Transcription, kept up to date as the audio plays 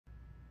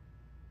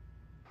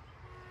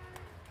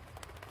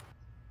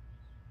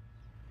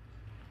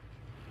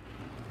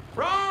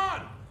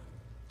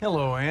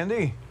Hello,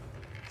 Andy.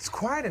 It's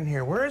quiet in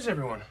here. Where is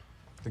everyone?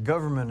 The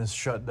government is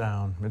shut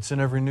down. It's in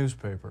every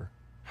newspaper.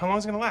 How long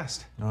is it gonna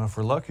last? If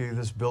we're lucky,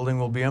 this building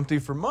will be empty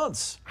for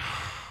months.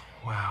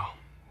 Wow,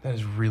 that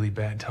is really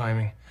bad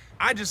timing.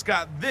 I just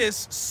got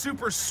this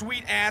super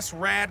sweet ass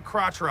rad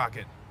crotch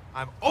rocket.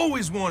 I've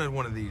always wanted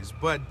one of these,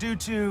 but due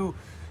to,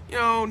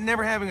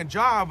 never having a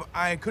job,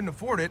 I couldn't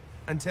afford it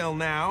until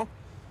now.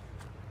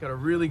 Got a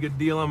really good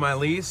deal on my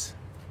lease,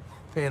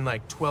 paying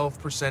like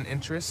 12%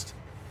 interest.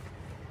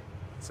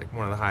 It's like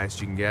one of the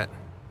highest you can get.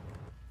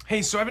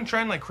 Hey, so I've been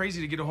trying like crazy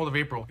to get a hold of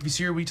April. If you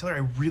see her, will you tell her I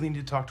really need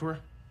to talk to her?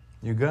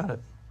 You got it.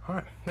 All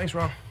right, thanks,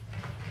 Ron.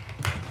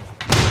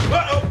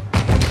 Uh-oh!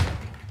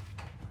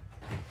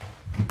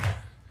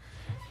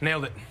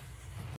 Nailed it.